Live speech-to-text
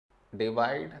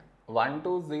divide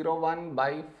 1201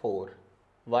 by 4.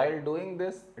 While doing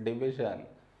this division,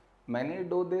 many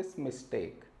do this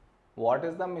mistake. What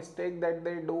is the mistake that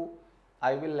they do?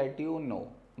 I will let you know.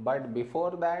 But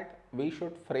before that, we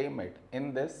should frame it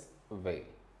in this way.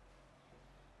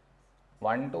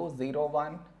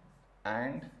 1201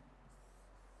 and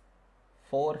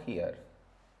 4 here.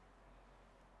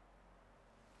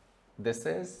 This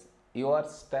is your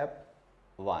step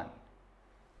 1.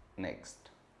 Next,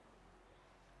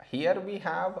 here we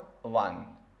have 1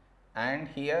 and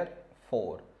here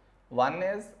 4. 1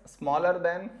 is smaller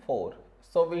than 4.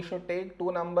 So we should take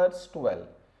two numbers 12.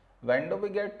 When do we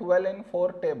get 12 in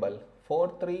 4 table?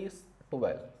 4 3 is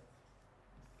 12.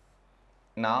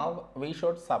 Now we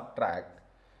should subtract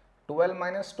 12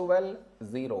 minus 12,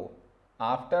 0.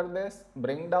 After this,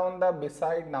 bring down the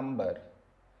beside number.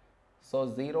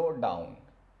 So 0 down.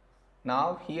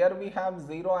 Now here we have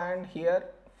 0 and here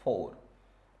 4.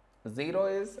 0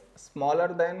 is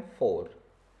smaller than 4.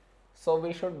 So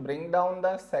we should bring down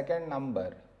the second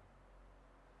number.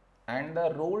 And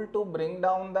the rule to bring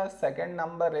down the second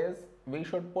number is we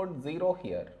should put 0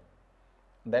 here.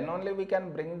 Then only we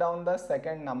can bring down the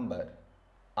second number.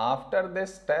 After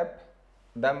this step,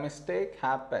 the mistake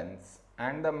happens,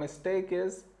 and the mistake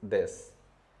is this.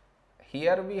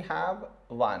 Here we have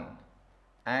 1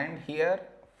 and here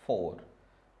 4.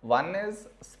 1 is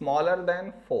smaller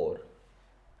than 4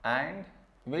 and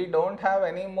we don't have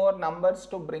any more numbers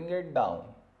to bring it down.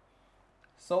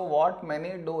 So what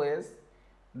many do is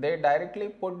they directly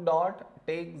put dot,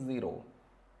 take 0,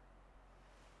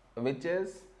 which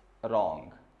is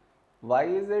wrong. Why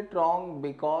is it wrong?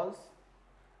 Because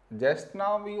just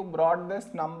now you brought this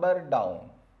number down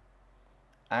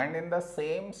and in the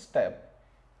same step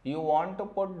you want to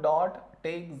put dot,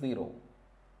 take 0,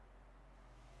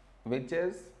 which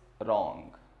is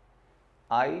wrong.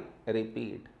 I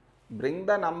repeat, bring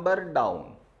the number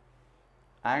down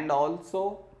and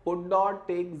also put dot,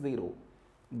 take 0.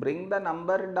 Bring the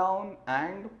number down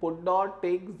and put dot,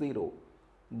 take 0.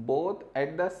 Both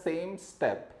at the same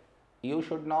step you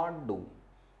should not do.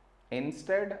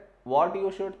 Instead, what you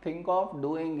should think of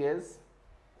doing is,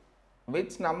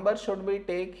 which number should we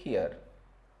take here?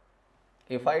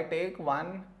 If I take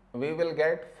 1, we will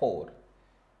get 4.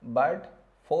 But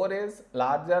 4 is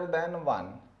larger than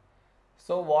 1.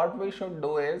 So what we should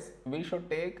do is, we should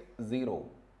take 0.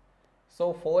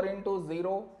 So 4 into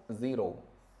 0, 0.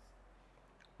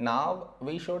 Now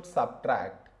we should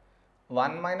subtract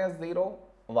 1 minus 0,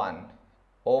 1.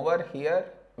 Over here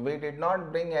we did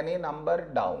not bring any number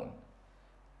down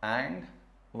and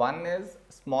 1 is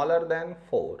smaller than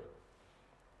 4.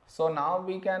 So now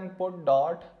we can put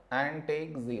dot and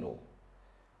take 0.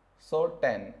 So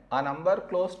 10. A number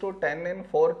close to 10 in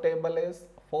 4 table is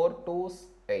 4 2s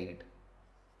 8.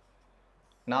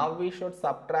 Now we should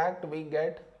subtract, we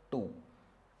get 2.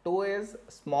 2 is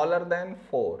smaller than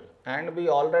 4 and we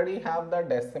already have the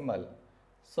decimal.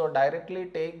 So directly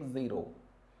take 0.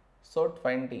 So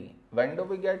 20. When do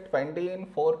we get 20 in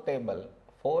 4 table?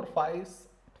 4 5s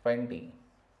 20.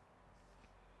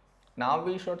 Now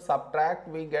we should subtract,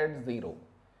 we get 0.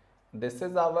 This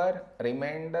is our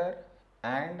remainder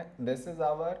and this is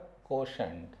our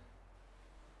quotient.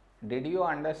 Did you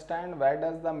understand where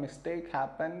does the mistake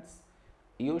happens?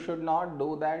 You should not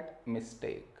do that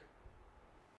mistake.